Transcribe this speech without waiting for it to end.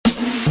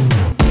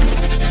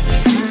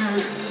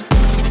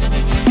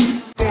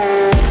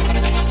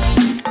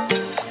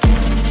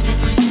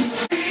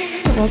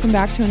welcome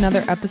back to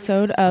another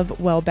episode of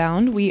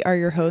Wellbound. We are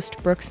your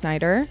host, Brooke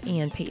Snyder.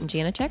 And Peyton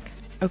Janacek.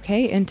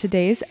 Okay, in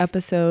today's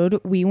episode,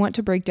 we want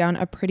to break down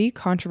a pretty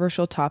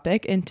controversial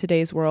topic in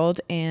today's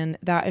world, and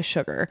that is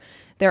sugar.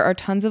 There are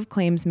tons of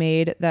claims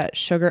made that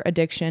sugar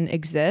addiction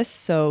exists,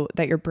 so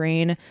that your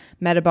brain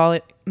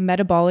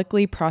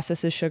metabolically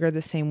processes sugar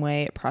the same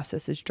way it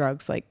processes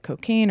drugs like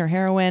cocaine or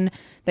heroin,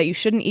 that you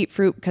shouldn't eat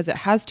fruit because it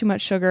has too much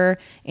sugar,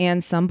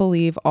 and some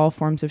believe all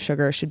forms of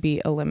sugar should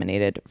be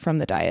eliminated from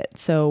the diet.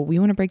 So we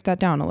want to break that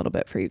down a little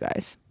bit for you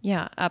guys.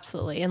 Yeah,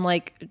 absolutely. And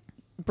like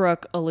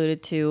Brooke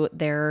alluded to,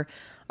 there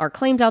are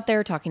claims out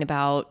there talking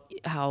about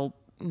how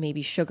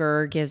maybe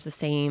sugar gives the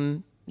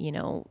same,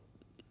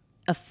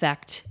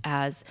 effect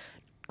as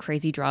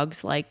crazy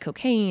drugs like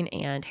cocaine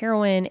and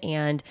heroin.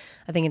 And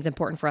I think it's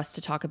important for us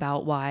to talk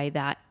about why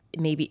that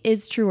maybe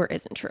is true or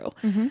isn't true.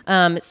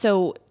 Mm-hmm.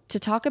 So to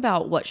talk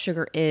about what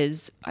sugar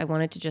is, I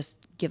wanted to just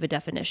give a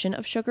definition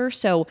of sugar.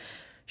 So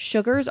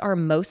sugars are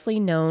mostly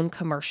known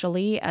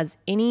commercially as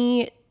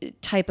any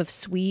type of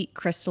sweet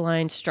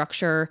crystalline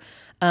structure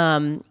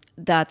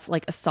that's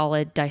like a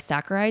solid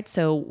disaccharide.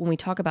 So when we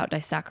talk about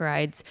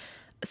disaccharides,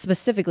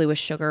 specifically with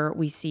sugar,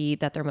 we see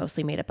that they're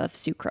mostly made up of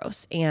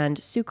sucrose, and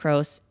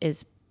sucrose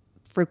is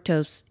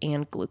fructose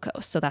and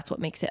glucose. So that's what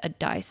makes it a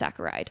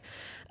disaccharide,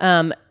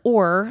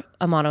 or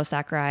a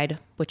monosaccharide,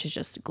 which is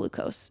just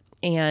glucose.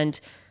 And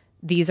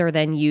these are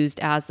then used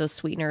as those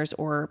sweeteners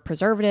or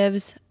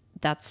preservatives.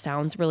 That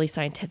sounds really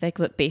scientific,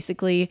 but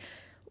basically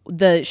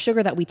the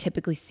sugar that we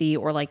typically see,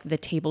 or like the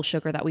table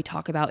sugar that we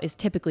talk about, is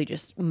typically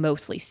just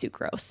mostly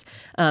sucrose.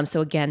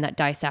 So again, that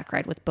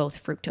disaccharide with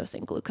both fructose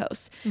and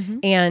glucose. Mm-hmm.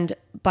 And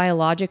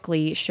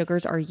biologically,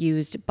 sugars are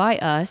used by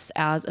us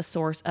as a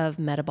source of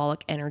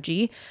metabolic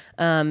energy.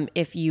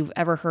 If you've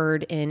ever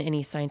heard in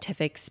any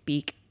scientific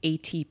speak,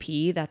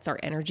 ATP, that's our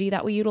energy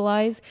that we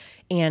utilize.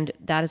 And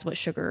that is what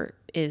sugar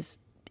is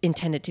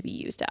intended to be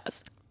used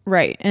as.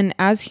 Right. And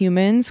as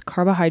humans,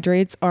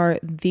 carbohydrates are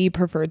the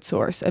preferred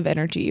source of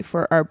energy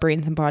for our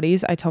brains and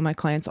bodies. I tell my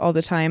clients all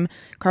the time,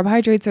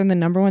 carbohydrates are the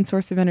number one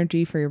source of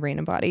energy for your brain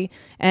and body.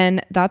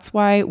 And that's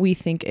why we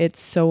think it's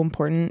so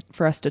important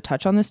for us to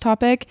touch on this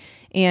topic,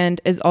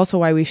 and is also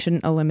why we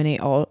shouldn't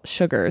eliminate all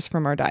sugars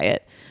from our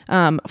diet.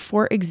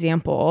 For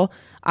example,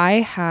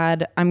 I'm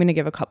going to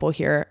give a couple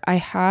here. I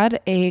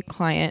had a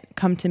client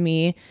come to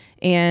me,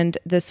 and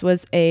this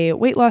was a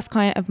weight loss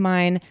client of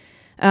mine.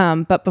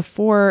 But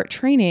before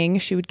training,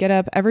 she would get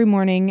up every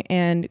morning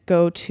and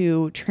go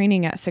to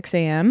training at 6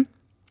 a.m.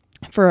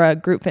 for a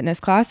group fitness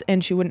class,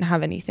 and she wouldn't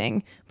have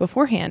anything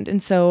beforehand.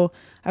 And so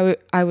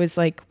I was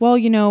like, well,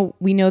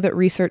 we know that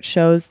research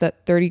shows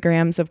that 30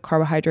 grams of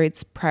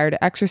carbohydrates prior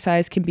to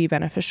exercise can be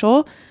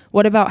beneficial.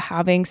 What about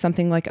having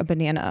something like a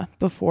banana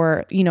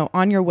before,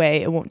 on your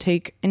way? It won't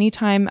take any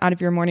time out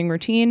of your morning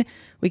routine.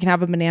 We can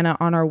have a banana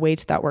on our way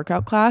to that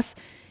workout class.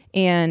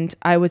 And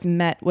I was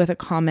met with a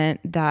comment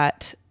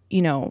that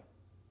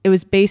it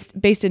was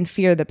based in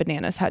fear that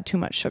bananas had too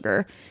much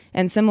sugar.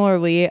 And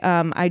similarly,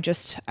 I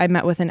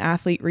met with an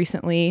athlete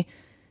recently,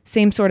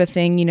 same sort of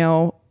thing.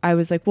 I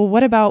was like, well,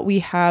 what about we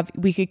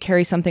could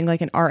carry something like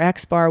an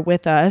RX bar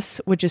with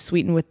us, which is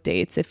sweetened with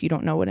dates. If you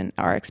don't know what an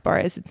RX bar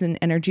is, it's an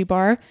energy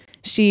bar.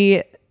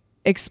 She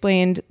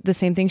explained the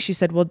same thing. She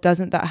said, well,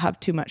 doesn't that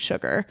have too much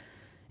sugar?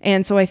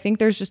 And so I think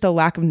there's just a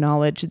lack of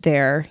knowledge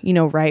there,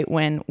 right?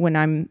 When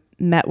I'm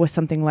met with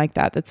something like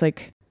that, that's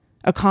like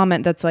a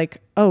comment that's like,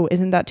 oh,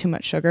 isn't that too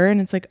much sugar? And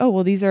it's like, oh,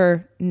 well, these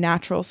are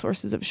natural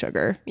sources of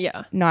sugar,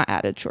 not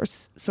added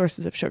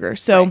sources of sugar.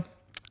 So right.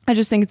 I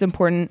just think it's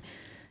important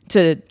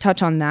to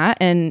touch on that,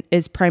 and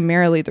is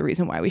primarily the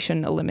reason why we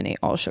shouldn't eliminate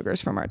all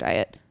sugars from our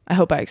diet. I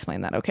hope I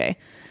explained that okay.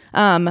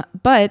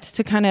 But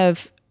to kind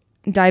of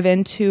dive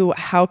into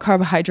how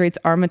carbohydrates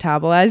are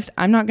metabolized,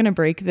 I'm not going to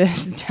break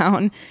this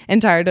down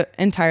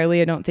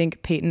entirely. I don't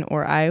think Peyton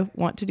or I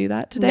want to do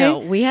that today. No,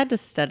 we had to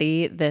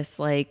study this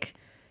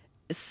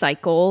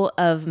cycle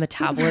of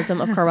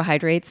metabolism of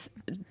carbohydrates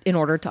in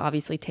order to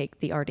obviously take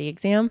the RD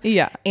exam.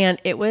 Yeah.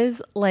 And it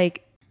was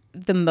like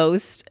the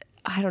most,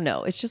 I don't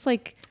know, it's just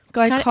like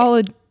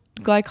glycolysis,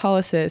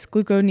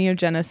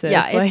 gluconeogenesis.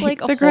 Yeah, it's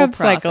like a the whole Krebs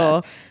process.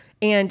 cycle.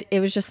 And it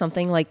was just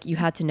something like you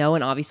had to know,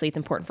 and obviously it's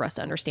important for us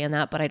to understand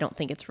that, but I don't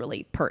think it's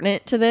really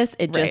pertinent to this.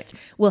 It just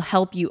will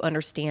help you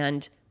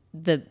understand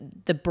the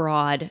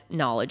broad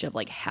knowledge of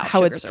like how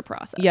sugars are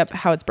processed. Yep,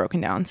 how it's broken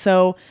down.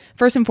 So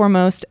first and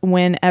foremost,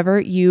 whenever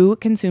you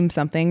consume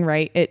something,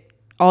 right,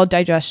 all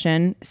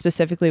digestion,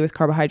 specifically with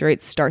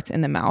carbohydrates, starts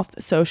in the mouth.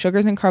 So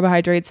sugars and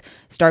carbohydrates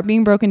start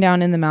being broken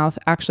down in the mouth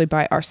actually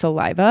by our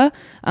saliva.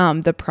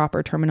 The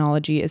proper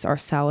terminology is our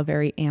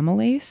salivary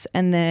amylase.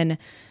 And then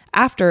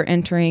after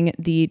entering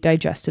the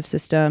digestive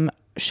system,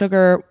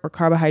 sugar or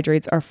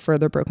carbohydrates are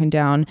further broken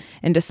down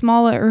into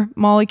smaller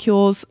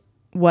molecules,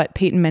 what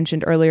Peyton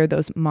mentioned earlier,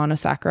 those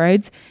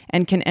monosaccharides,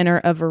 and can enter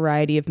a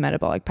variety of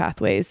metabolic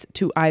pathways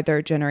to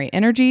either generate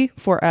energy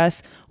for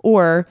us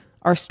or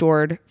are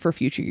stored for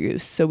future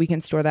use. So we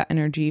can store that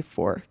energy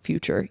for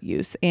future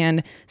use.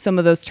 And some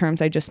of those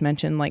terms I just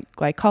mentioned, like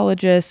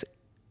glycolysis,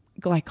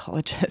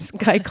 glycolysis,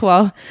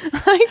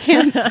 I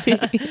can't speak,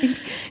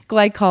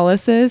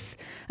 glycolysis,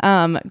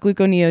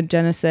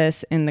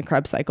 gluconeogenesis, and the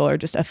Krebs cycle are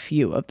just a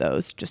few of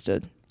those, just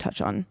to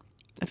touch on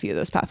a few of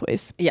those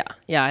pathways. Yeah.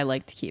 I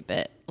like to keep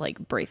it like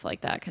brief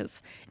like that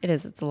because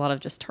it's a lot of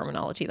just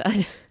terminology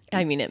that,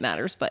 I mean, it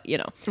matters, but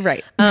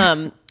Right.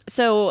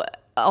 So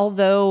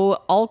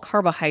although all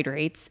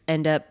carbohydrates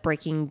end up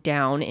breaking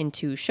down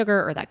into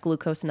sugar or that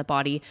glucose in the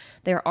body,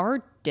 there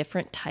are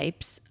different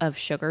types of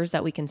sugars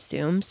that we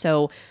consume.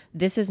 So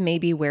this is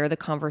maybe where the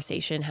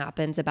conversation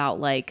happens about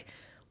like,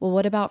 well,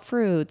 what about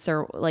fruits?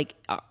 Or like,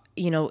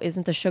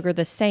 isn't the sugar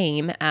the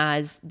same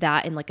as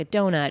that in like a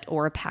donut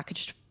or a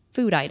packaged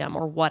food item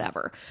or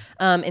whatever?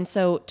 And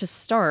so to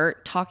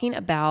start talking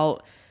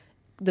about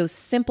those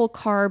simple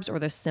carbs or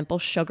those simple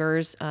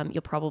sugars,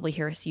 you'll probably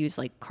hear us use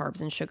like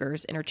carbs and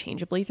sugars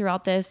interchangeably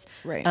throughout this.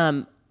 Right.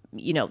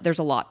 There's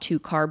a lot to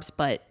carbs,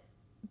 but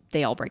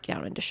they all break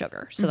down into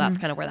sugar. So that's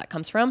kind of where that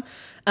comes from.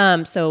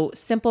 So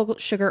simple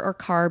sugar or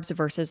carbs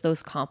versus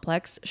those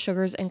complex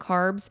sugars and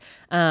carbs.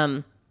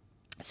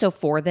 So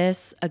for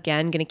this,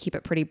 again, going to keep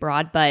it pretty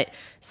broad, but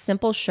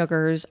simple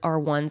sugars are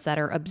ones that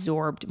are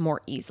absorbed more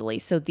easily.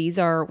 So these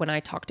are, when I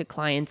talk to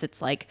clients,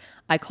 it's like,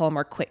 I call them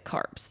our quick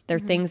carbs. They're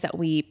things that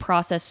we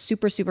process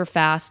super, super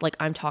fast. Like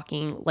I'm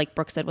talking, like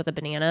Brooke said with a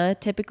banana,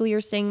 typically you're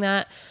saying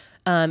that.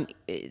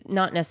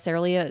 Not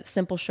necessarily a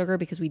simple sugar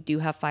because we do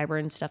have fiber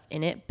and stuff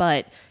in it,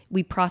 but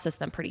we process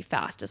them pretty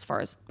fast as far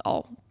as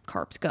all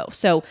carbs go.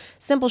 So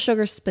simple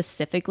sugars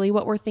specifically,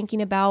 what we're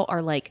thinking about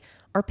are like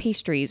our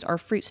pastries, our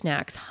fruit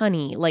snacks,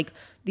 honey. Like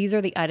these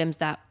are the items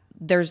that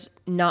there's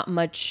not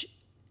much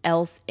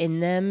else in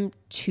them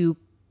to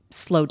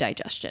slow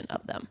digestion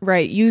of them.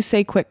 Right. You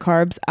say quick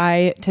carbs.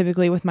 I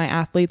typically with my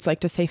athletes like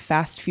to say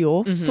fast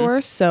fuel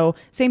source. So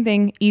same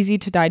thing, easy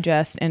to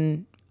digest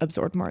and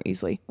absorbed more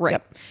easily. Right.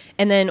 Yep.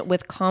 And then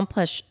with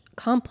complex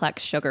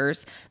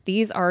sugars,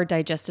 these are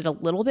digested a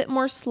little bit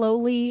more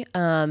slowly,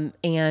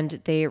 and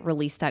they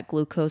release that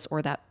glucose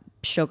or that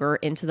sugar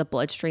into the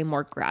bloodstream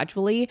more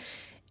gradually.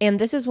 And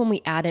this is when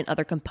we add in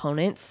other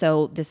components.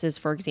 So this is,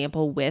 for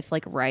example, with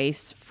like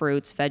rice,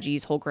 fruits,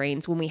 veggies, whole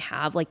grains, when we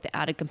have like the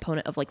added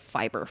component of like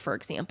fiber, for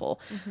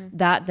example,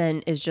 that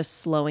then is just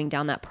slowing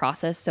down that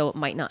process. So it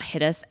might not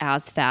hit us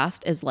as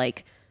fast as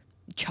like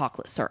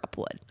chocolate syrup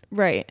would.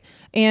 Right.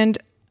 And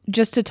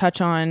just to touch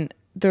on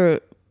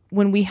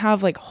when we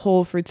have like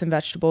whole fruits and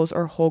vegetables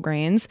or whole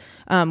grains,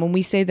 when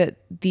we say that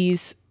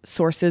these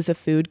sources of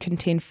food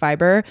contain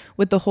fiber,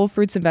 with the whole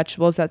fruits and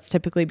vegetables, that's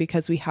typically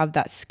because we have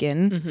that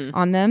skin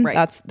on them.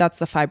 Right. That's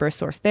the fiber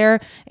source there.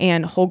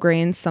 And whole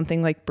grains,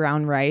 something like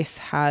brown rice,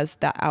 has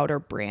that outer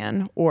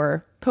bran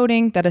or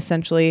coating that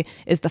essentially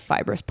is the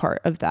fibrous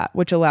part of that,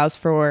 which allows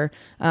for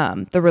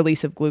the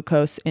release of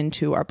glucose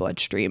into our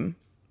bloodstream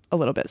a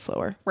little bit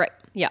slower. Right.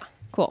 Yeah.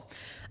 Cool.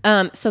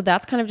 So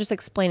that's kind of just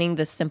explaining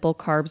the simple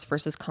carbs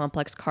versus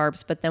complex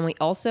carbs. But then we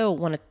also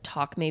want to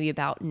talk maybe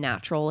about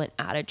natural and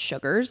added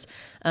sugars.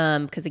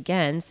 Because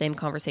again, same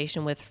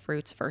conversation with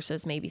fruits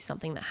versus maybe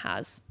something that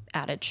has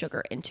added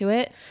sugar into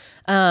it.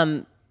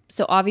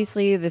 So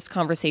obviously this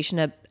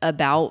conversation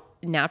about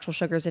natural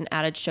sugars and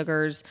added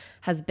sugars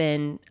has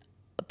been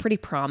pretty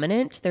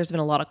prominent. There's been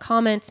a lot of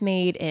comments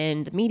made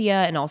in the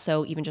media and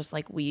also even just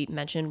like we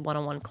mentioned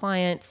one-on-one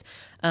clients,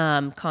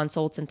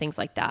 consults and things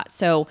like that.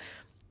 So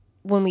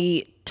when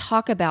we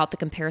talk about the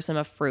comparison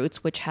of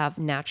fruits, which have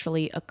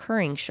naturally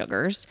occurring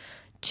sugars,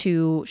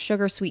 to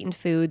sugar sweetened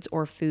foods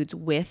or foods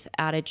with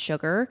added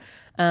sugar,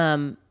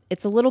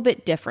 it's a little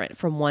bit different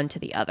from one to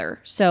the other.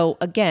 So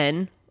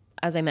again,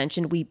 as I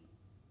mentioned, we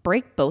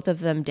break both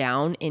of them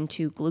down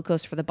into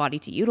glucose for the body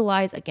to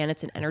utilize. Again,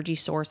 it's an energy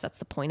source. That's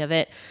the point of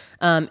it.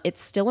 It's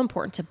still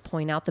important to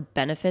point out the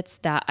benefits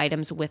that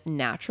items with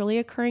naturally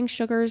occurring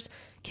sugars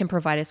can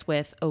provide us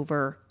with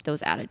over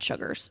those added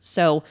sugars.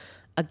 So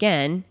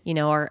again,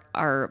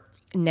 our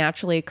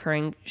naturally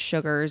occurring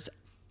sugars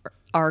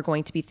are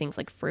going to be things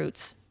like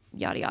fruits,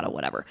 yada, yada,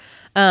 whatever.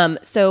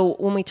 So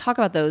when we talk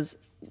about those,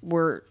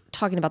 we're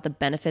talking about the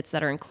benefits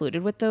that are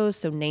included with those.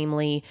 So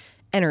namely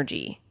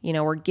energy,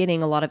 we're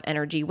getting a lot of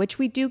energy, which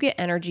we do get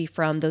energy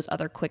from those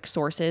other quick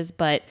sources,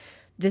 but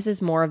this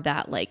is more of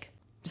that like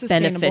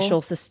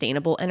beneficial,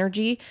 sustainable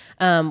energy.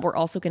 We're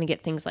also going to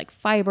get things like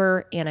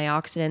fiber,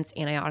 antioxidants.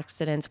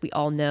 Antioxidants, we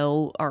all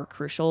know, are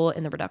crucial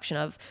in the reduction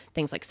of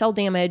things like cell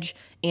damage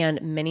and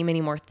many,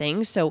 many more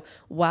things. So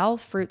while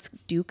fruits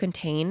do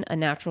contain a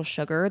natural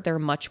sugar, they're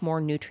much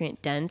more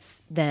nutrient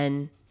dense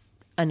than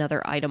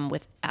another item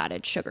with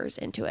added sugars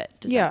into it.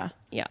 Yeah.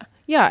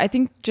 I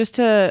think just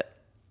to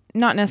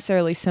not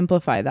necessarily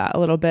simplify that a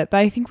little bit, but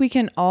I think we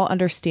can all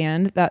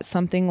understand that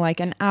something like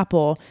an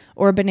apple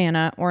or a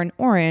banana or an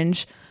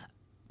orange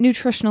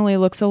nutritionally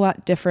looks a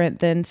lot different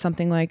than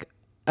something like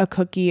a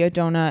cookie, a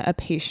donut, a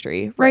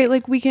pastry, right?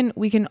 Like we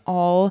can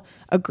all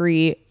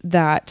agree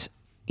that,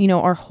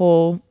 our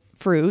whole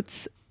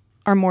fruits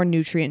are more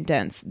nutrient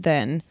dense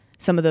than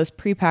some of those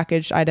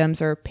prepackaged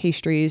items or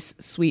pastries,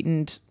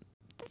 sweetened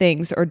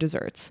things or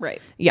desserts.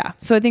 Right. Yeah.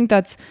 So I think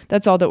that's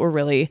all that we're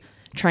really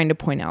trying to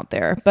point out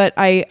there. But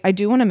I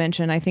do want to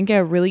mention, I think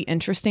a really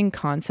interesting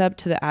concept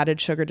to the added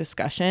sugar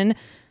discussion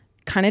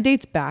kind of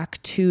dates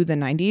back to the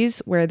 90s,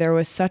 where there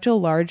was such a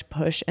large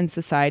push in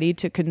society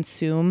to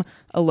consume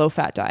a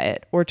low-fat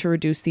diet or to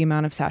reduce the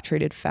amount of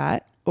saturated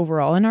fat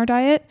overall in our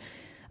diet.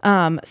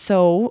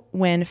 So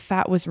when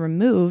fat was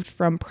removed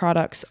from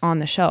products on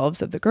the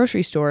shelves of the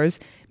grocery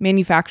stores,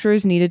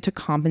 manufacturers needed to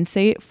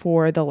compensate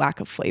for the lack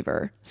of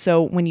flavor.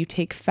 So when you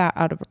take fat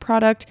out of a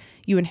product,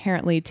 you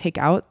inherently take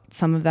out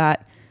some of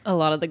that. A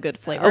lot of the good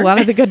flavor. A lot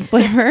of the good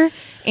flavor.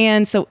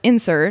 And so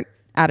insert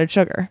added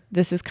sugar.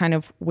 This is kind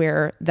of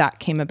where that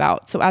came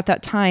about. So at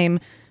that time,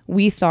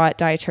 we thought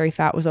dietary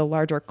fat was a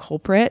larger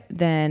culprit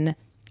than,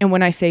 and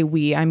when I say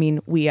we, I mean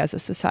we as a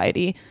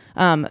society,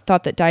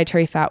 thought that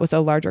dietary fat was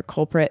a larger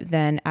culprit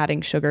than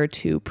adding sugar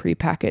to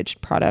prepackaged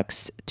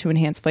products to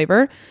enhance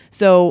flavor.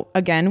 So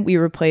again, we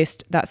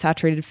replaced that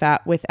saturated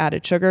fat with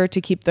added sugar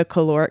to keep the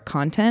caloric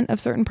content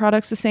of certain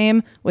products the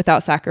same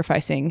without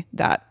sacrificing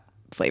that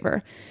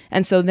flavor.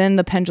 And so then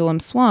the pendulum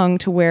swung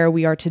to where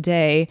we are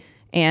today.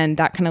 And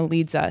that kind of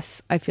leads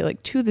us, I feel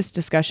like, to this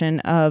discussion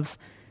of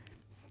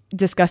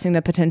discussing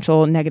the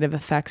potential negative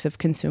effects of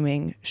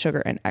consuming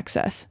sugar in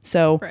excess.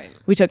 So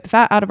we took the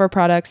fat out of our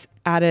products,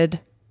 added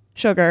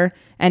sugar,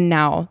 and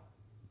now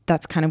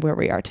that's kind of where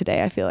we are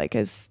today, I feel like,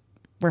 is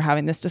we're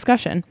having this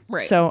discussion.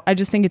 Right. So I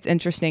just think it's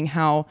interesting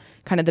how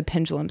kind of the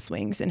pendulum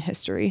swings in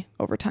history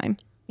over time.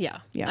 Yeah.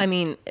 I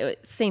mean,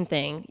 same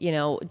thing,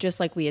 just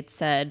like we had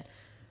said,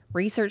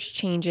 research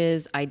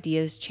changes,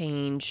 ideas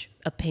change,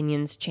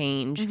 opinions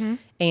change. Mm-hmm.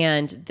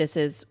 And this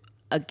is,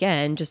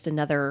 again, just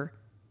another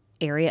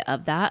area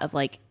of that, of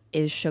like,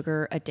 is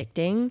sugar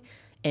addicting?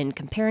 And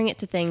comparing it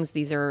to things,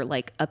 these are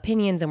like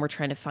opinions, and we're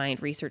trying to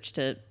find research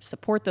to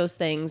support those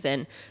things.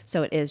 And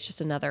so it is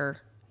just another,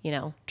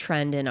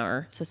 trend in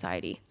our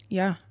society.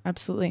 Yeah,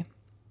 absolutely.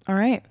 All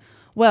right.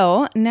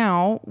 Well,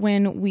 now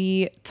when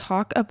we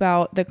talk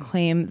about the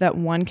claim that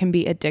one can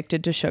be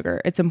addicted to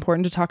sugar, it's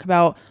important to talk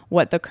about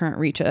what the current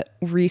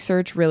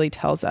research really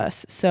tells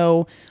us.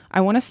 So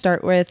I want to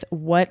start with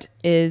what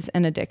is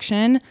an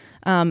addiction.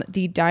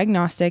 The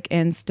Diagnostic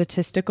and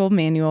Statistical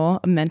Manual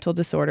of Mental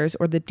Disorders,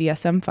 or the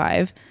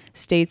DSM-5,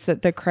 states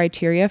that the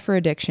criteria for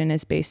addiction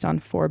is based on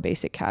 4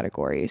 basic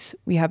categories.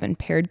 We have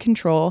impaired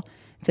control,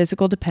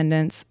 physical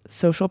dependence,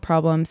 social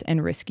problems,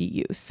 and risky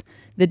use.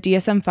 The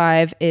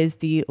DSM-5 is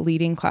the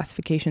leading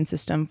classification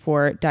system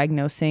for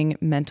diagnosing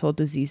mental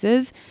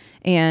diseases.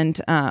 And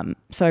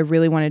so I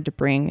really wanted to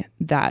bring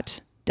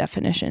that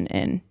definition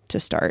in to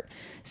start.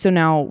 So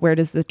now, where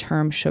does the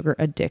term sugar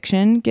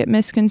addiction get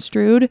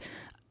misconstrued?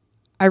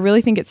 I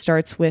really think it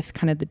starts with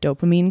kind of the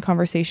dopamine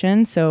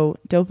conversation. So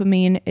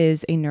dopamine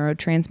is a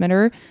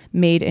neurotransmitter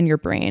made in your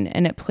brain,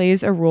 and it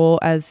plays a role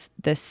as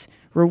this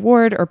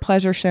reward or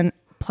pleasure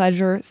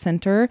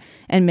center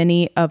in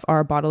many of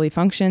our bodily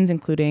functions,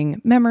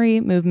 including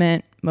memory,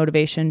 movement,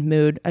 motivation,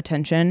 mood,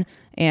 attention,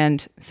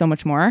 and so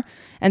much more.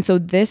 And so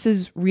this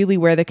is really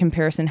where the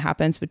comparison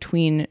happens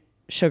between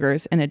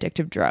sugars and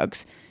addictive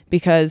drugs,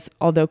 because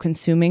although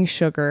consuming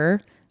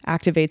sugar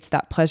activates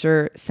that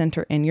pleasure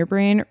center in your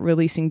brain,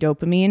 releasing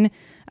dopamine,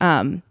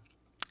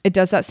 it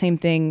does that same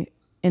thing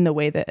in the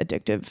way that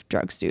addictive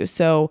drugs do.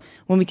 So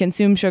when we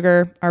consume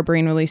sugar, our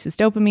brain releases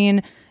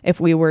dopamine. If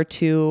we were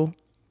to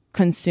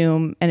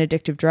consume an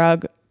addictive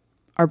drug,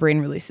 our brain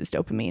releases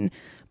dopamine.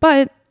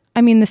 But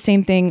I mean, the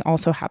same thing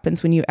also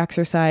happens when you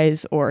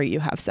exercise or you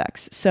have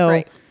sex.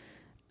 So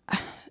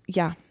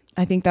yeah,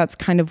 I think that's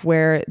kind of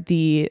where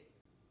the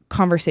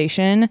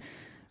conversation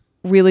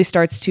really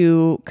starts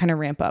to kind of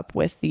ramp up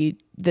with the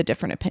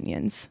different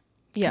opinions.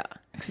 Yeah.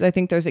 Because I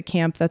think there's a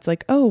camp that's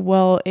like, oh,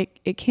 well,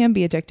 it can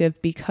be addictive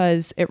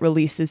because it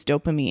releases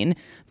dopamine.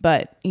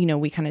 But,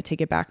 we kind of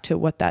take it back to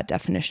what that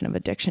definition of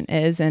addiction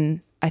is.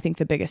 And I think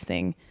the biggest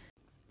thing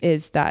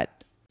is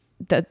that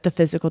the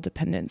physical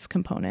dependence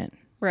component.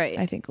 Right.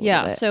 I think a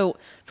little bit. So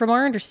from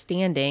our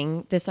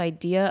understanding, this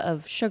idea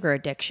of sugar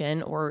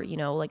addiction, or,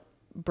 like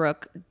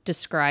Brooke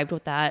described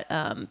what that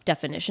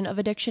definition of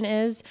addiction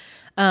is,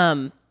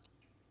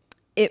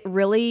 it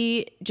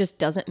really just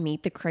doesn't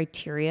meet the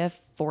criteria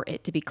for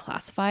it to be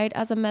classified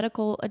as a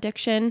medical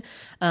addiction.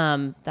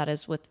 That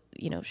is with,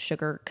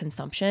 sugar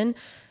consumption.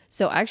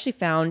 So I actually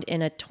found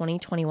in a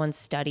 2021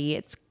 study,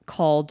 it's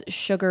called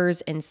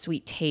Sugars and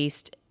Sweet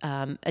Taste,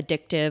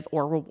 Addictive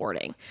or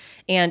Rewarding.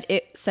 And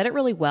it said it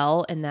really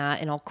well in that,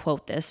 and I'll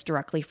quote this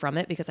directly from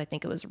it because I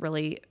think it was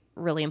really,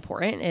 really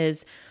important,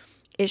 is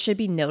it should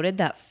be noted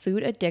that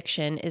food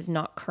addiction is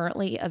not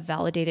currently a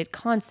validated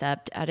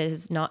concept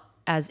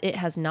as it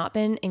has not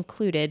been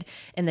included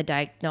in the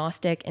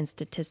Diagnostic and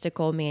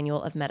Statistical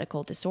Manual of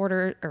Mental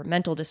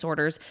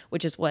Disorders,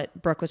 which is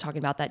what Brooke was talking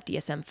about, that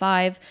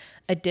DSM-5.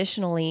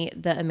 Additionally,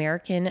 the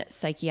American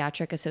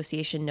Psychiatric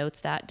Association notes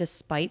that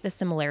despite the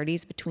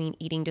similarities between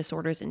eating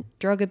disorders and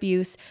drug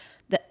abuse,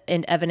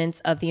 and evidence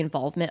of the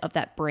involvement of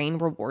that brain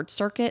reward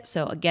circuit,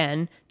 so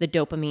again, the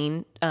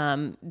dopamine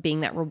being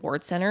that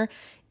reward center,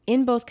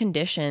 in both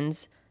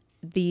conditions,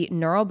 the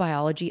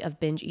neurobiology of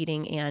binge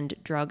eating and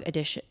drug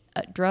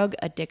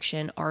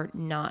addiction are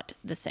not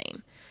the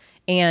same.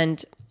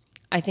 And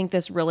I think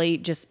this really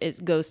just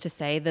goes to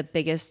say the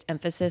biggest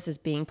emphasis is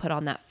being put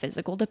on that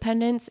physical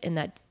dependence in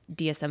that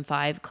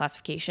DSM-5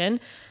 classification.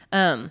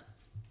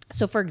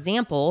 So for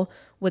example,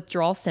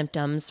 withdrawal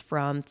symptoms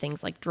from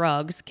things like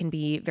drugs can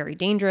be very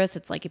dangerous.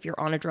 It's like if you're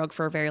on a drug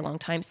for a very long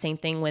time, same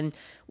thing when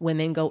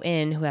women go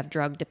in who have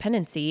drug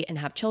dependency and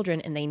have children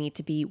and they need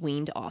to be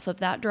weaned off of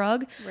that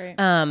drug.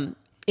 Right.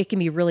 It can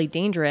be really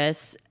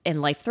dangerous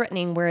and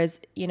life-threatening.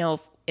 Whereas,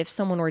 if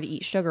someone were to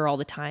eat sugar all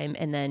the time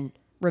and then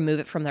remove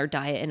it from their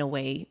diet in a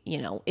way,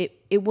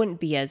 it wouldn't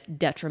be as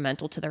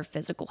detrimental to their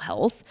physical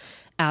health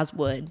as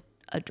would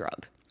a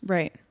drug.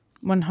 Right.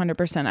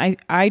 100%.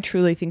 I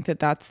truly think that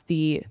that's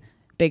the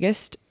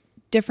biggest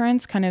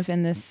difference kind of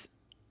in this,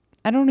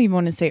 I don't even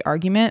want to say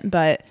argument,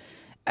 but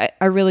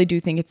I really do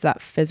think it's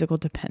that physical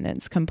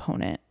dependence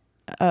component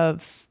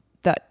of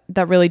that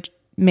really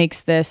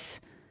makes this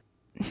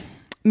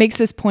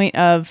point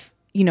of,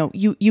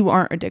 you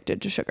aren't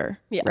addicted to sugar,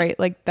 right?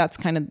 Like that's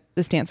kind of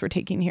the stance we're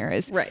taking here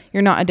is right.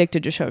 You're not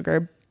addicted to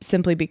sugar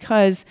simply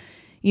because,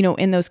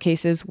 in those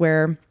cases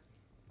where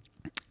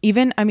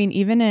even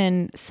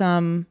in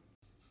some,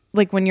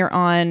 like when you're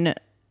on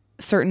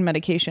certain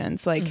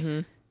medications, like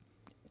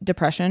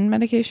depression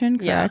medication,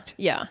 correct?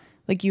 Yeah.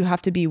 Like you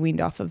have to be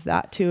weaned off of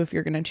that too if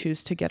you're going to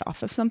choose to get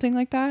off of something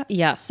like that.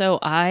 Yeah. So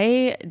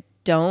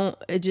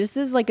it just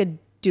is like a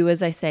do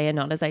as I say and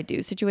not as I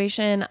do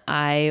situation.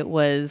 I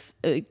was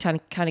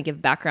kind of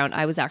give background.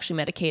 I was actually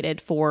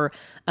medicated for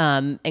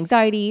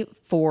anxiety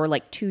for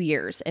like 2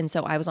 years. And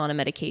so I was on a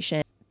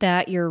medication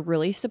that you're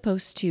really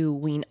supposed to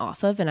wean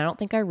off of. And I don't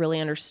think I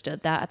really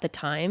understood that at the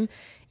time.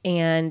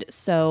 And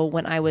so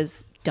when I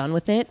was done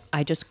with it,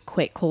 I just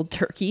quit cold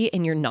turkey,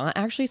 and you're not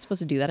actually supposed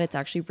to do that. It's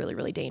actually really,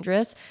 really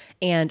dangerous.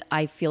 And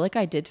I feel like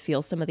I did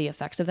feel some of the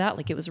effects of that.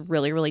 Like it was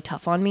really, really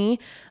tough on me.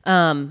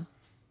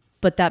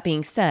 But that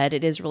being said,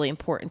 it is really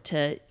important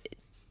to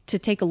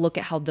take a look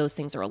at how those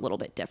things are a little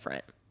bit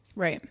different.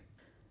 Right.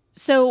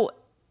 So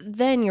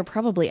then you're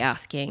probably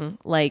asking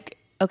like,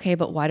 okay,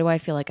 but why do I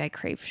feel like I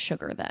crave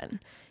sugar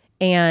then?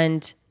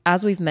 And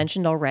as we've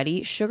mentioned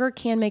already, sugar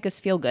can make us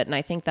feel good. And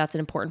I think that's an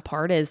important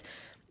part is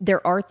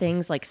there are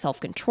things like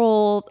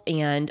self-control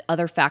and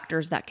other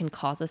factors that can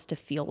cause us to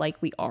feel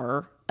like we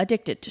are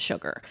addicted to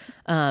sugar.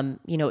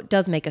 It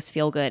does make us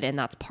feel good and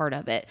that's part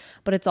of it.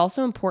 But it's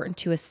also important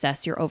to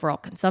assess your overall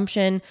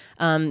consumption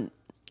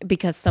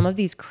because some of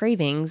these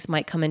cravings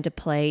might come into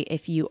play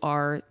if you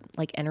are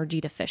like energy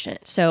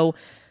deficient. So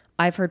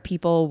I've heard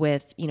people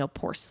with,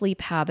 poor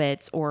sleep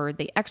habits, or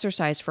they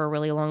exercise for a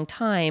really long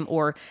time,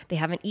 or they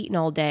haven't eaten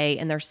all day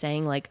and they're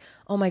saying like,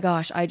 oh my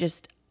gosh,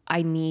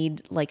 I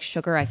need like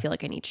sugar. I feel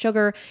like I need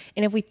sugar.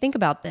 And if we think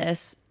about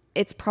this,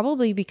 it's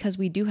probably because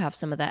we do have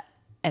some of that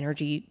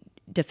energy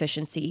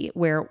deficiency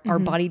where our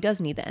body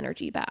does need the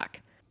energy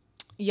back.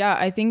 Yeah,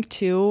 I think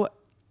too,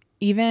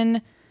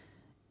 even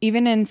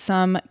in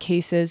some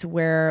cases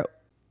where,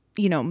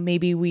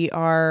 maybe we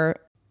are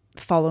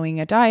following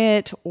a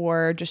diet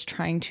or just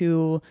trying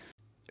to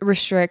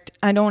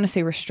I don't want to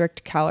say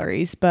restrict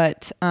calories,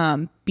 but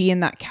be in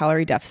that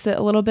calorie deficit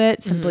a little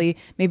bit, simply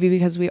maybe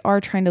because we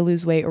are trying to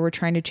lose weight or we're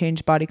trying to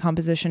change body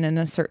composition in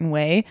a certain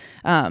way.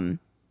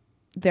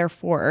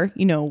 Therefore,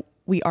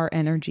 we are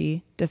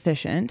energy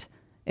deficient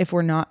if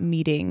we're not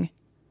meeting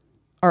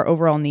our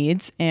overall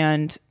needs.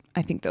 And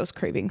I think those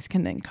cravings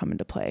can then come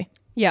into play.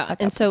 Yeah.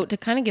 And so to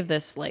kind of give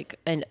this like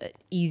an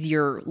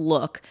easier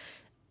look,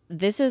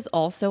 this is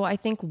also, I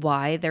think,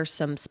 why there's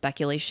some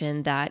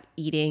speculation that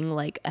eating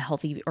like a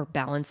healthy or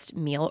balanced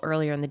meal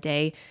earlier in the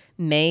day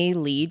may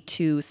lead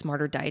to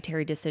smarter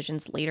dietary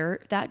decisions later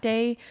that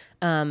day.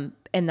 And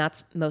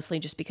that's mostly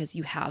just because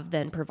you have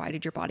then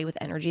provided your body with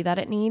energy that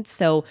it needs.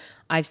 So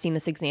I've seen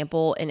this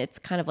example, and it's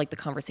kind of like the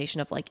conversation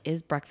of like,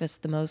 is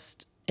breakfast the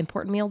most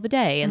important meal of the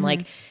day? And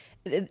like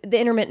the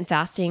intermittent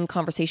fasting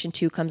conversation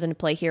too comes into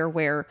play here,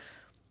 where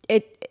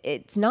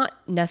it's not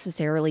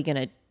necessarily going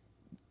to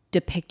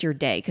depict your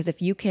day. Because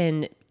if you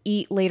can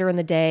eat later in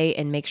the day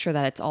and make sure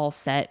that it's all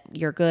set,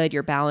 you're good,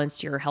 you're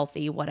balanced, you're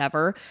healthy,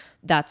 whatever,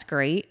 that's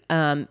great.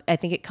 I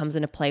think it comes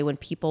into play when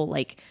people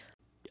like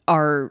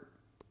are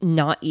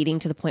not eating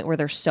to the point where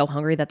they're so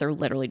hungry that they're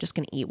literally just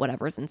going to eat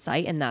whatever's in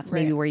sight. And that's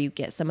maybe where you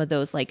get some of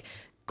those like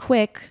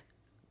quick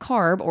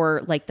carb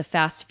or like the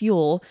fast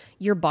fuel.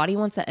 Your body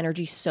wants that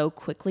energy so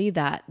quickly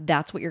that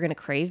that's what you're going to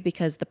crave,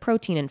 because the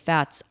protein and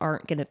fats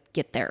aren't going to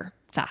get there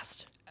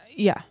fast.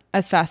 Yeah.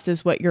 As fast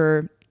as what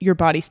your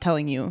body's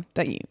telling you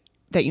that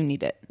you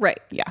need it. Right.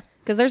 Yeah.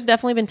 Because there's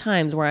definitely been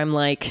times where I'm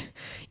like,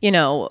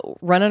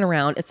 running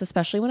around. It's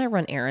especially when I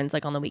run errands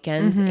like on the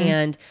weekends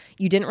and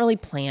you didn't really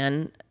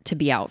plan to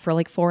be out for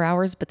like 4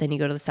 hours, but then you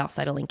go to the south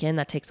side of Lincoln.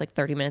 That takes like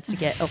 30 minutes to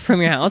get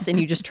from your house and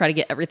you just try to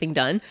get everything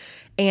done.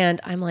 And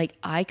I'm like,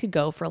 I could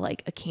go for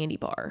like a candy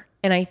bar.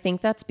 And I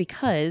think that's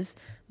because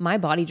my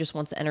body just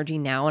wants the energy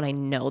now. And I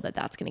know that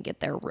that's going to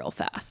get there real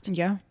fast.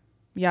 Yeah.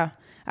 Yeah,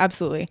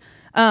 absolutely.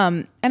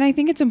 And I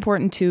think it's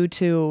important too,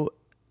 to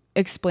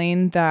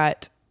explain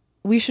that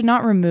we should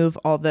not remove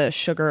all the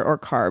sugar or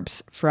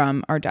carbs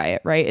from our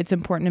diet, right? It's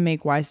important to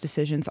make wise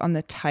decisions on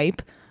the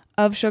type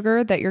of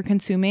sugar that you're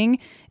consuming.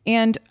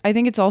 And I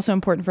think it's also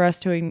important for us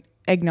to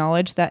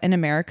acknowledge that in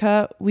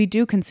America, we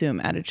do consume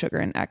added sugar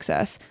in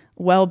excess,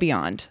 well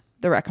beyond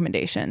the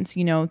recommendations.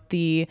 You know,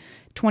 the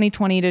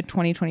 2020 to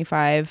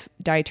 2025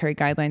 dietary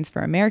guidelines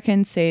for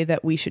Americans say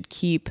that we should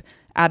keep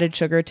added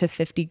sugar to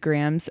 50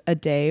 grams a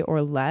day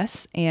or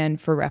less.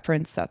 And for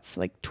reference, that's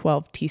like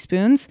 12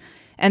 teaspoons.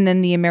 And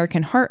then the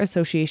American Heart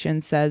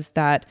Association says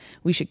that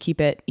we should keep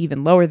it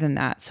even lower than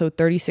that. So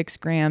 36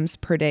 grams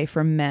per day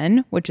for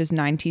men, which is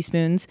 9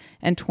 teaspoons,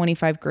 and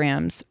 25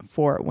 grams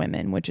for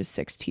women, which is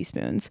 6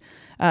 teaspoons.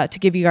 To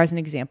give you guys an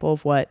example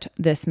of what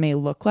this may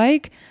look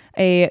like,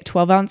 a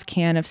 12-ounce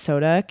can of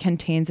soda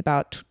contains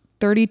about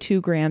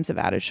 32 grams of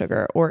added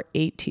sugar, or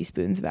 8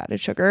 teaspoons of added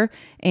sugar.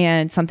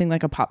 And something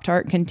like a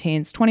Pop-Tart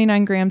contains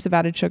 29 grams of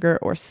added sugar,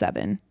 or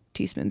 7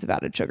 teaspoons of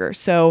added sugar.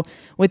 So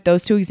with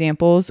those two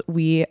examples,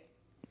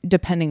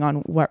 depending on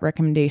what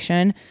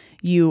recommendation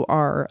you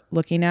are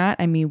looking at,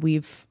 I mean,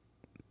 we've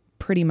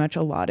pretty much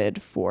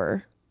allotted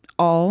for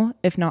all,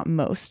 if not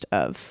most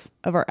of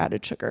our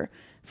added sugar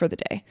for the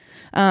day.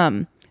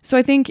 So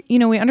I think,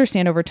 we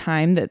understand over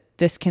time that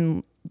this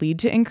can lead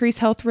to increased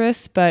health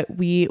risks, but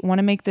we want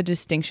to make the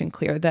distinction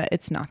clear that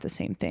it's not the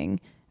same thing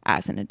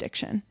as an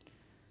addiction.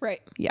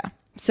 Right. Yeah.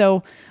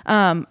 So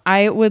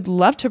I would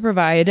love to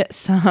provide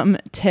some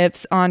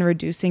tips on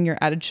reducing your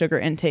added sugar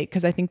intake,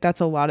 because I think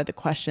that's a lot of the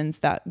questions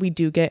that we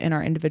do get in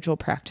our individual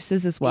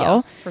practices as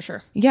well. Yeah, for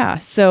sure. Yeah.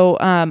 So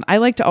I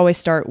like to always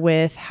start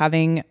with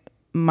having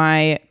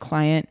my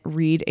client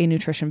read a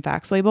nutrition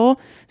facts label.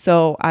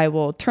 So I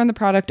will turn the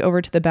product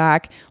over to the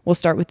back. We'll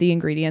start with the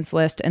ingredients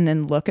list and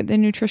then look at the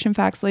nutrition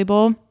facts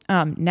label.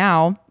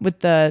 Now with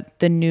the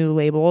new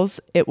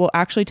labels, it will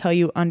actually tell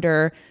you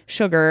under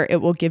sugar, it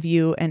will give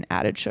you an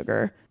added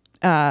sugar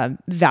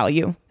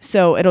value.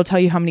 So it'll tell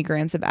you how many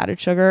grams of added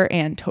sugar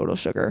and total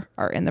sugar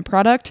are in the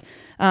product.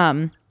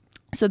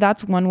 So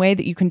that's one way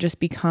that you can just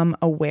become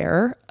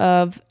aware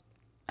of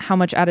how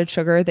much added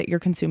sugar that you're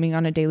consuming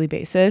on a daily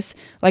basis.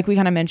 Like we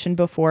kind of mentioned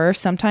before,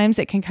 sometimes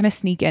it can kind of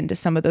sneak into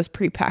some of those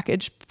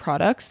prepackaged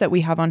products that we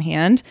have on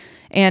hand.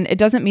 And it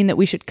doesn't mean that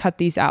we should cut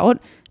these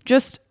out.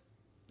 Just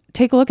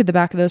take a look at the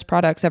back of those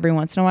products every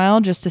once in a while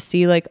just to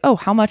see like, oh,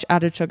 how much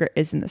added sugar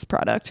is in this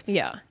product.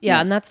 Yeah.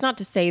 And that's not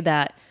to say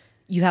that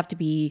you have to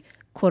be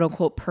quote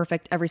unquote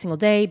perfect every single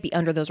day, be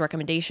under those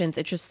recommendations.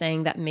 It's just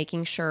saying that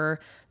making sure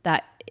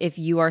that if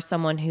you are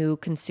someone who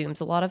consumes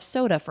a lot of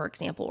soda, for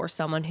example, or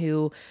someone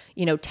who,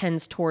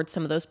 tends towards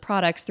some of those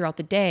products throughout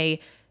the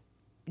day,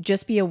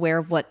 just be aware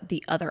of what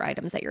the other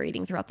items that you're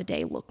eating throughout the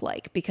day look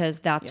like, because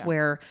that's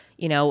where,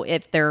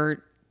 if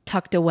they're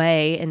tucked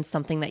away in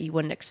something that you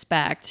wouldn't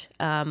expect,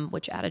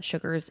 which added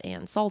sugars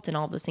and salt and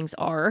all of those things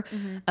are,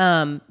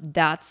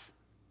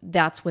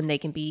 that's when they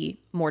can be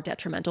more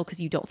detrimental because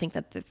you don't think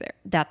that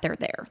they're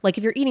there. Like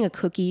if you're eating a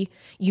cookie,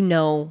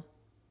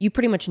 you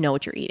pretty much know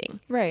what you're eating.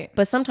 Right.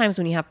 But sometimes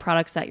when you have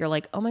products that you're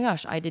like, oh my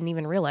gosh, I didn't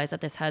even realize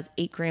that this has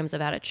 8 grams of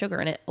added sugar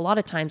in it. A lot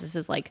of times this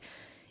is like,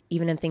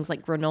 even in things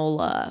like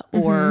granola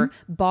or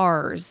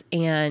bars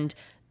and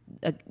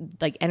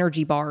like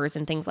energy bars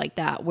and things like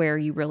that, where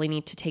you really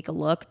need to take a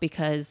look,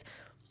 because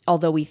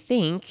although we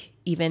think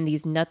even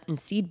these nut and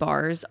seed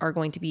bars are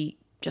going to be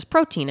just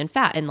protein and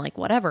fat and like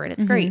whatever, and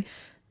it's great,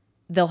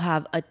 they'll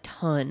have a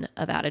ton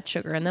of added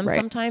sugar in them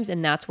sometimes.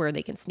 And that's where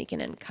they can sneak in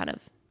and kind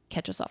of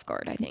catch us off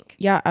guard, I think.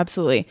 Yeah,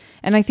 absolutely.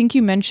 And I think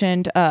you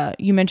mentioned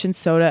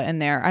soda in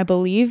there. I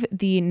believe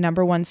the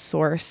number one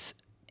source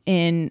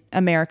in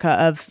America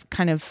of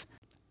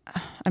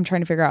I'm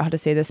trying to figure out how to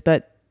say this,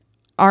 but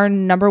our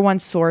number one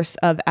source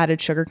of added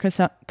sugar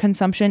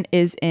consumption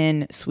is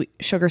in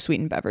sugar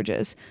sweetened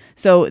beverages.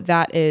 So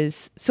that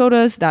is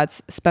sodas,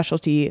 that's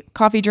specialty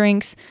coffee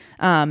drinks,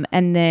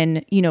 and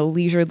then,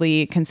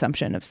 leisurely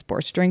consumption of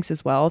sports drinks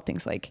as well.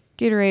 Things like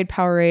Gatorade,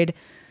 Powerade,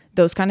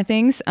 those kind of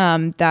things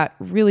that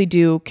really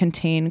do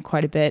contain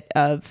quite a bit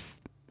of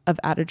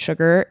added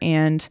sugar.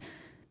 And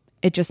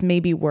it just may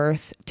be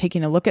worth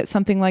taking a look at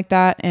something like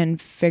that and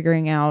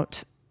figuring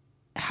out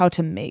how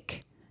to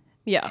make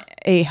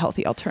a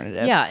healthy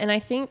alternative. Yeah. And I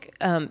think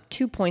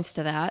 2 points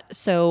to that.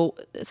 So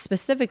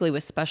specifically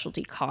with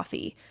specialty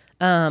coffee,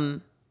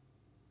 something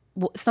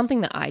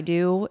that I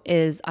do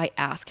is I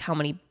ask how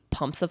many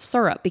pumps of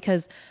syrup,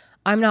 because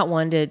I'm not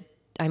one to,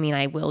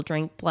 I will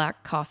drink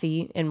black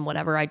coffee and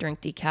whatever, I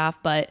drink decaf,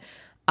 but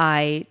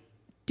I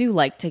do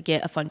like to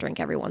get a fun drink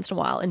every once in a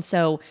while. And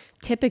so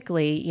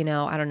typically,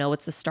 I don't know,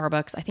 what's the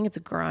Starbucks? I think it's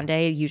a grande.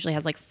 It usually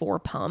has like 4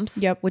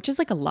 pumps, which is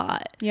like a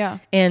lot. Yeah.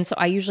 And so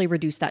I usually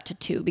reduce that to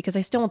 2 because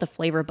I still want the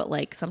flavor, but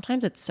like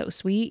sometimes it's so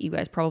sweet. You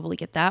guys probably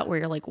get that where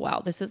you're like,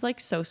 wow, this is like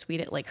so sweet.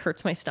 It like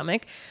hurts my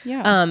stomach.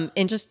 Yeah.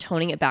 And just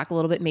toning it back a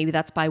little bit. Maybe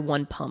that's by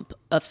 1 pump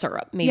of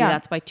syrup. Maybe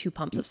that's by 2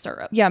 pumps of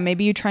syrup. Yeah.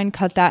 Maybe you try and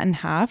cut that in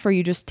half, or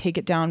you just take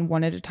it down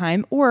one at a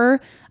time.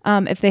 Or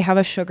if they have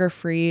a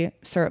sugar-free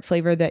syrup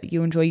flavor that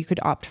you enjoy, you could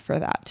opt for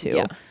that too.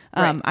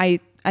 Yeah. Right.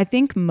 I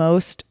think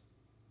most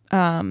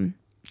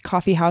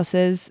coffee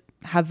houses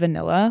have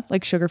vanilla,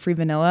 like sugar-free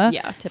vanilla.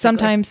 Yeah,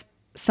 typically.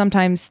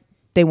 Sometimes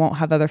they won't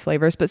have other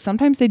flavors, but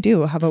sometimes they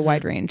do have a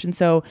wide range. And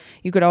so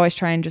you could always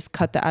try and just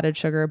cut the added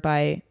sugar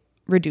by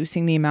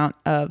reducing the amount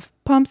of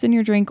pumps in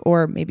your drink,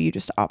 or maybe you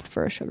just opt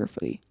for a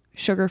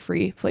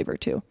sugar-free flavor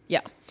too.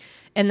 Yeah.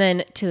 And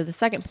then to the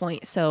second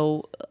point,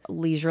 so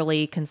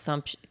leisurely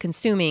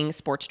consuming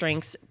sports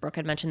drinks, Brooke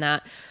had mentioned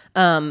that.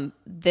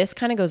 This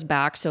kind of goes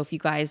back. So if you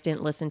guys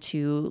didn't listen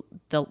to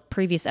the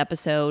previous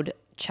episode,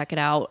 check it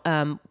out.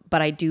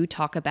 But I do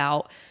talk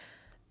about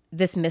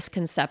this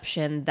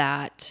misconception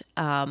that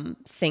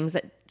things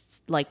that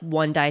like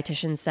one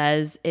dietitian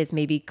says is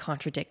maybe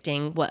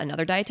contradicting what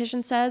another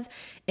dietitian says.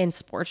 And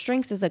sports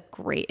drinks is a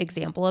great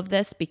example of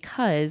this,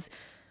 because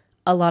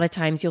a lot of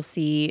times you'll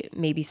see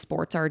maybe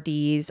sports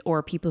RDs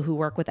or people who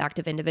work with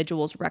active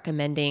individuals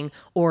recommending,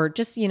 or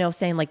just,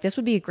 saying like, this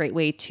would be a great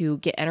way to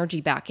get energy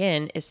back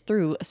in is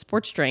through a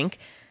sports drink.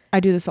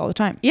 I do this all the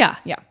time. Yeah.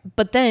 Yeah.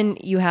 But then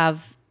you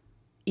have,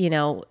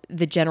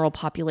 the general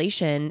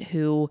population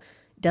who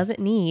doesn't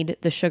need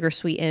the sugar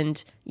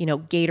sweetened,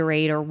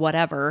 Gatorade or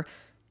whatever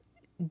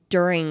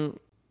during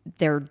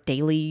their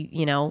daily,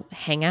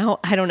 hangout.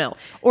 I don't know.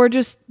 Or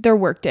just their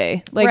work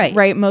day. Like,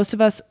 right. Most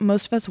of us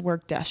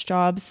work desk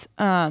jobs,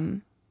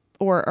 or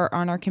are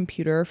on our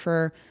computer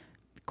for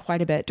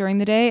quite a bit during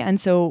the day. And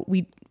so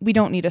we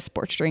don't need a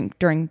sports drink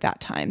during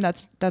that time.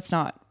 That's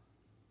not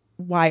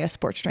why a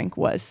sports drink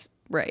was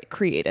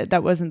created.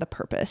 That wasn't the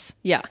purpose.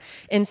 Yeah.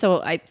 And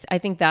so I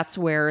think that's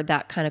where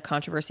that kind of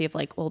controversy of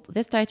like, well,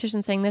 this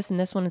dietitian's saying this and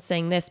this one is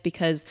saying this,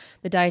 because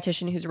the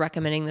dietitian who's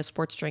recommending the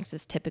sports drinks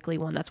is typically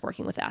one that's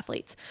working with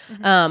athletes.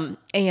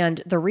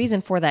 And the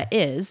reason for that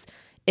is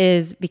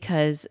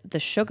because the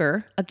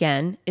sugar,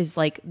 again, is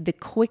like the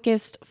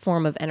quickest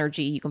form of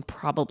energy you can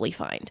probably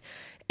find.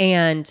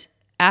 And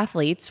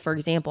athletes, for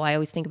example, I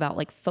always think about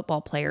like football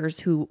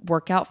players who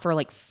work out for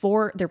like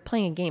they're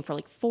playing a game for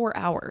like 4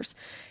 hours,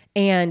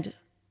 and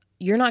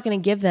you're not going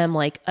to give them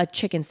like a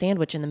chicken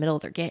sandwich in the middle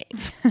of their game.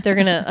 They're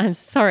going to, I'm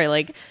sorry,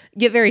 like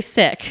get very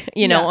sick,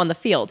 on the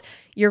field.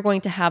 You're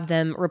going to have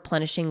them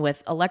replenishing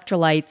with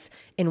electrolytes,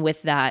 and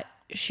with that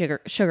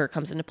sugar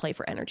comes into play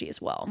for energy as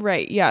well.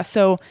 Right. Yeah.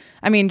 So,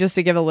 I mean, just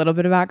to give a little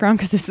bit of background,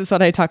 because this is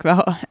what I talk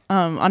about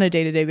on a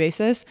day-to-day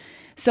basis.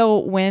 So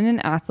when an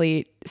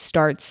athlete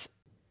starts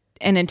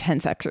an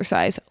intense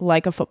exercise,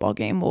 like a football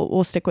game,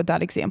 we'll stick with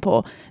that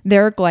example.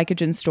 There are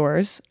glycogen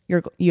stores.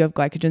 You have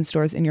glycogen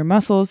stores in your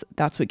muscles.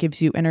 That's what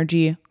gives you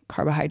energy.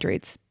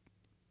 Carbohydrates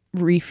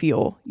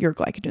refuel your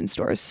glycogen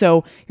stores.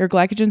 So your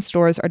glycogen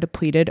stores are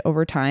depleted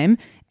over time,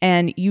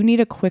 and you need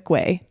a quick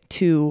way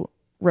to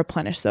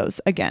replenish those.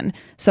 Again,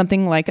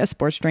 something like a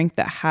sports drink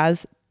that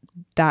has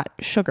that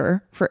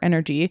sugar for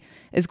energy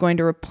is going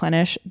to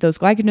replenish those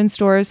glycogen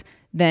stores.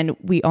 Then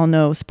we all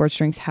know sports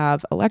drinks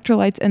have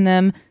electrolytes in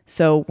them.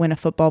 So when a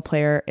football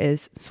player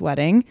is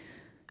sweating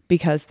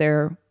because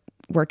they're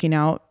working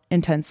out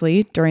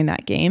intensely during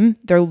that game,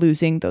 they're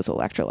losing those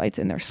electrolytes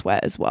in their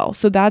sweat as well.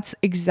 So that's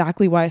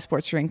exactly why a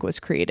sports drink was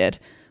created.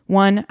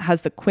 One,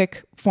 has the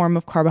quick form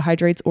of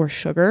carbohydrates or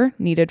sugar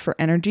needed for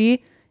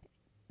energy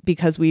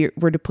because we're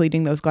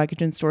depleting those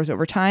glycogen stores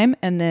over time.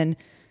 And then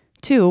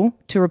two,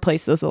 to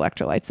replace those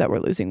electrolytes that we're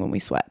losing when we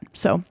sweat.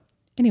 So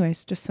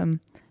anyways, just some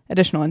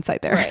additional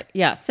insight there. Right.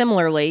 Yeah.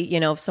 Similarly,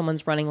 if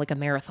someone's running like a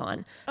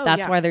marathon,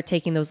 that's why they're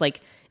taking those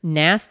like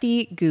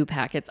nasty goo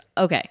packets.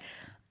 Okay.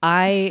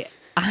 I'm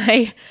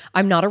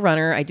not a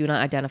runner. I do not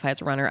identify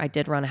as a runner. I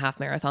did run a half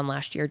marathon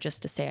last year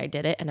just to say I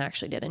did it, and I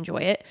actually did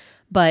enjoy it,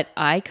 but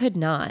I could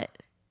not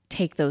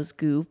take those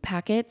goo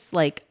packets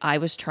like I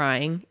was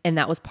trying, and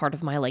that was part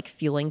of my like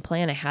fueling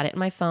plan. I had it in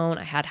my phone.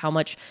 I had how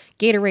much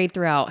Gatorade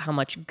throughout, how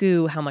much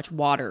goo, how much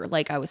water,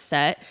 like I was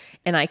set,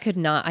 and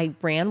I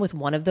ran with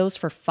one of those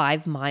for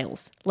 5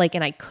 miles,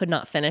 and I could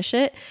not finish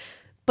it.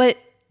 But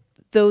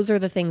those are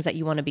the things that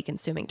you want to be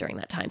consuming during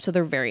that time. So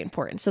they're very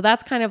important. So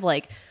that's kind of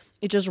like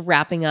it's just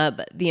wrapping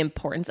up the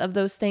importance of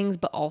those things,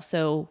 but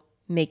also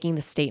making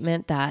the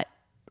statement that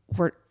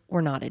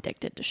we're not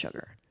addicted to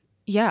sugar.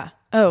 Yeah.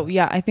 Oh,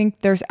 yeah. I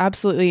think there's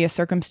absolutely a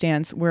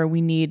circumstance where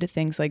we need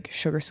things like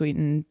sugar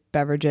sweetened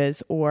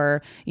beverages,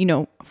 or,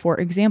 for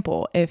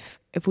example, if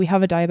we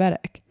have a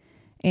diabetic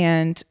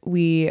and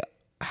we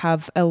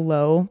have a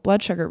low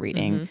blood sugar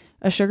reading,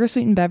 a sugar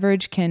sweetened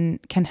beverage can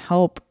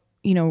help,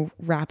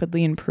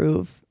 rapidly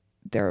improve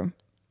their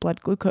blood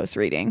glucose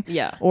reading.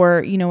 Yeah. Or,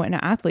 an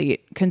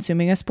athlete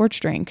consuming a sports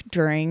drink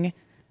during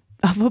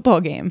a football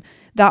game.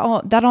 That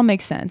all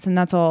makes sense, and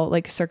that's all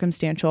like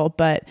circumstantial,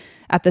 but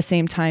at the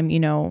same time,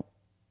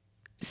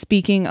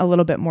 speaking a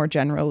little bit more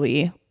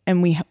generally,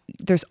 and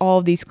there's all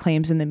of these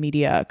claims in the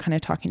media kind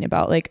of talking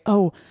about like,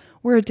 oh,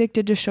 we're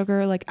addicted to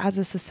sugar, like as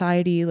a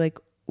society, like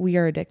we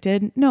are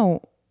addicted.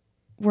 No,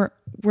 we're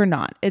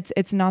not.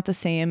 It's not the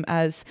same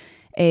as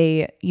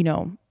a,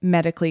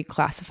 medically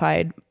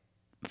classified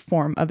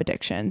form of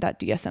addiction, that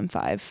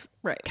DSM-5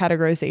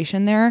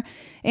 categorization there.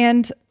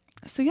 And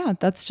so, yeah,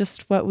 that's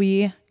just what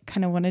we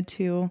kind of wanted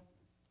to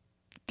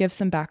give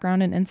some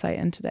background and insight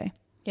in today.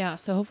 Yeah.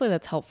 So hopefully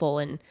that's helpful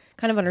in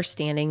kind of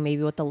understanding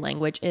maybe what the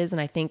language is.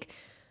 And I think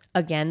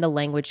again, the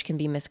language can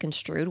be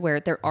misconstrued, where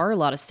there are a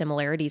lot of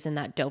similarities in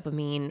that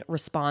dopamine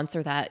response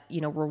or that,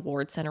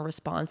 reward center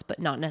response, but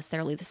not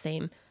necessarily the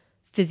same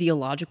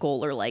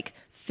physiological or like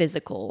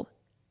physical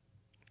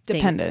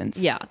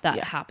dependence. Things, that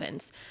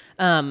happens.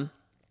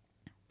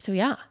 So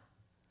yeah.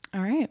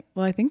 All right.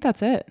 Well, I think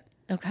that's it.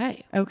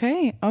 Okay.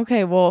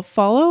 Well,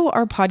 follow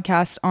our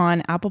podcast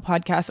on Apple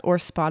Podcasts or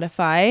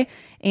Spotify.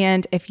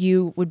 And if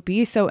you would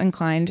be so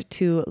inclined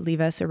to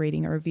leave us a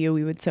rating or review,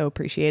 we would so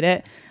appreciate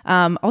it.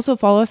 Also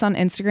follow us on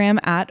Instagram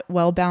at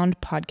Wellbound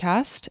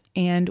Podcast,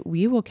 and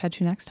we will catch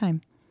you next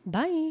time.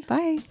 Bye.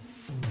 Bye.